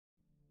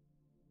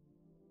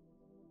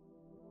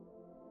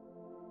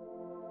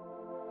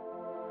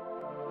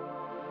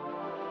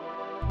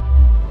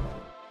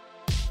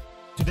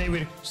Today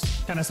we're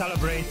kind of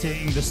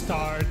celebrating the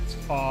start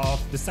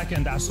of the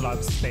second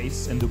AstroLabs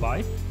space in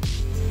Dubai.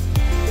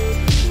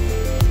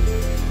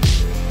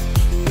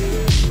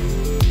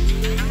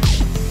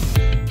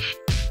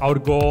 Our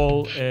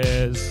goal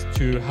is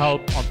to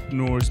help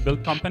entrepreneurs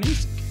build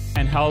companies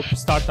and help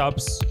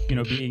startups,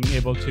 being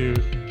able to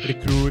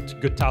recruit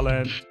good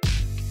talent.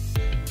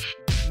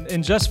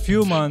 In just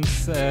few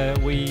months,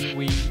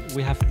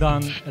 we have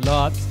done a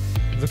lot.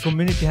 The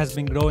community has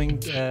been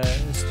growing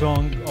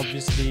strong,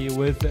 obviously,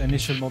 with the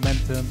initial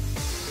momentum.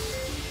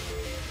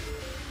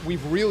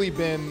 We've really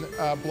been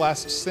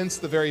blessed since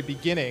the very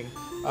beginning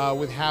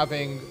with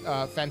having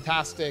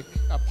fantastic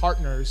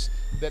partners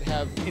that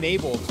have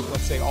enabled,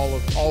 let's say,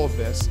 all of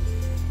this.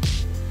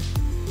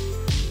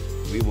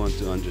 We want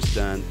to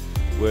understand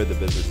where the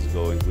business is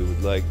going.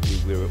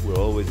 We're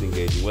always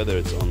engaging, whether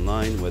it's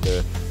online,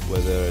 whether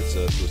it's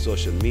through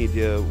social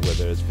media,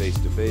 whether it's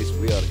face-to-face,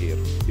 we are here.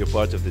 You're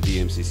part of the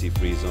DMCC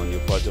free zone,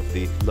 you're part of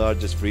the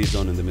largest free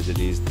zone in the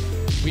Middle East.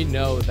 We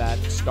know that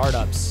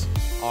startups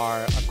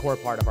are a core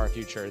part of our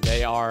future.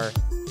 They are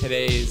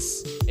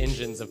today's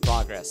engines of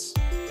progress.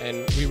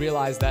 And we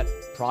realize that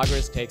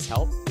progress takes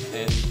help,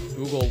 and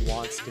Google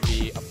wants to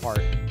be a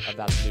part of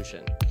that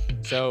solution.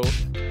 So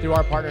through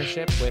our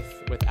partnership with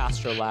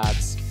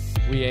AstroLabs,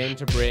 we aim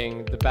to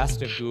bring the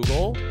best of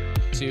Google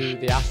to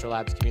the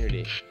AstroLabs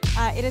community.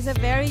 It is a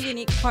very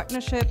unique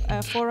partnership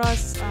for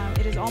us.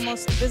 It is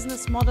almost a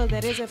business model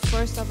that is a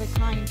first of a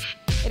kind.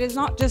 It is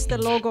not just a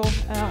logo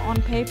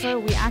on paper.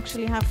 We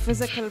actually have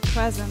physical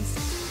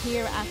presence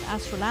here at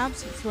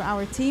AstroLabs through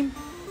our team.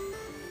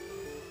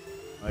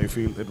 I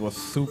feel it was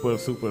super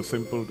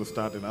simple to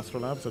start in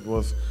AstroLabs. It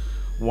was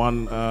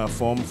one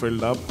form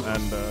filled up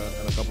and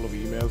a couple of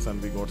emails,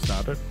 and we got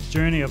started.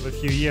 Journey of a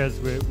few years,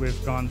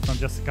 we've gone from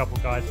just a couple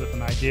guys with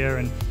an idea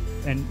and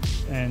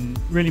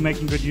really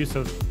making good use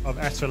of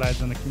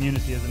AstroLabs and the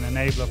community as an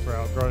enabler for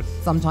our growth.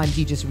 Sometimes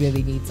you just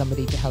really need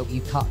somebody to help you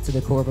cut to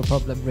the core of a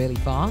problem really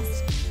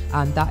fast,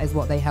 and that is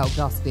what they helped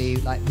us do,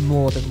 like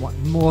more than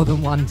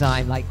one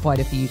time, like quite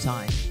a few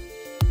times.